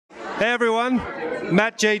Hey everyone,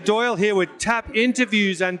 Matt J. Doyle here with Tap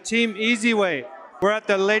Interviews and Team Easyway. We're at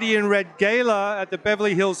the Lady in Red Gala at the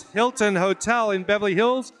Beverly Hills Hilton Hotel in Beverly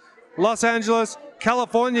Hills, Los Angeles,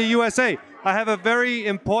 California, USA. I have a very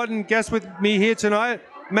important guest with me here tonight.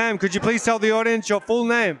 Ma'am, could you please tell the audience your full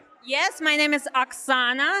name? Yes, my name is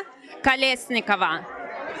Oksana Kolesnikova.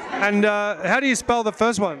 And how do you spell the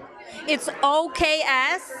first one? It's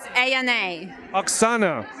Oksana.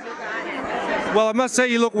 Oksana. Well, I must say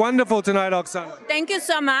you look wonderful tonight, Oksana. Thank you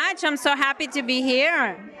so much. I'm so happy to be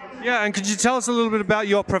here. Yeah, and could you tell us a little bit about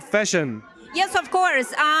your profession? Yes, of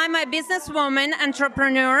course. I'm a businesswoman,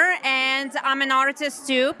 entrepreneur, and I'm an artist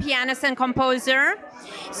too, pianist and composer.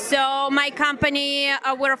 So my company,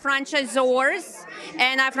 we're franchisors,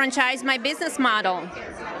 and I franchise my business model.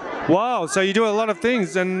 Wow, so you do a lot of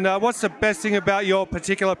things. And what's the best thing about your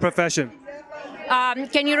particular profession?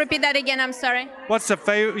 Can you repeat that again? I'm sorry. What's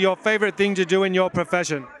your favorite thing to do in your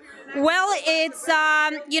profession? Well, it's,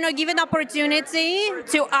 giving opportunity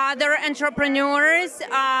to other entrepreneurs,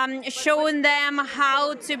 showing them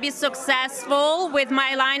how to be successful with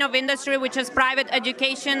my line of industry, which is private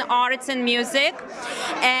education, arts, and music.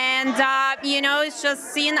 And, it's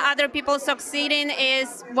just seeing other people succeeding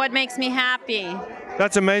is what makes me happy.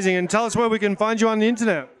 That's amazing. And tell us where we can find you on the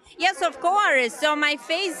internet. Yes, of course. So my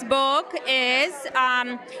Facebook is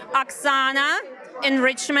Oksana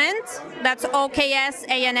Enrichment. That's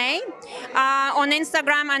Oksana. On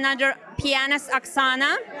Instagram, another pianist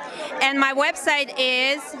Oksana. And my website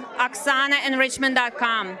is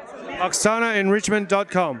oksanaenrichment.com.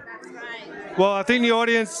 oksanaenrichment.com. Well, I think the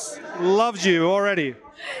audience loves you already.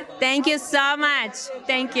 Thank you so much.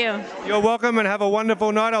 Thank you. You're welcome and have a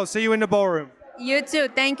wonderful night. I'll see you in the ballroom. You too.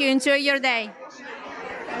 Thank you. Enjoy your day.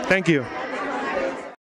 Thank you.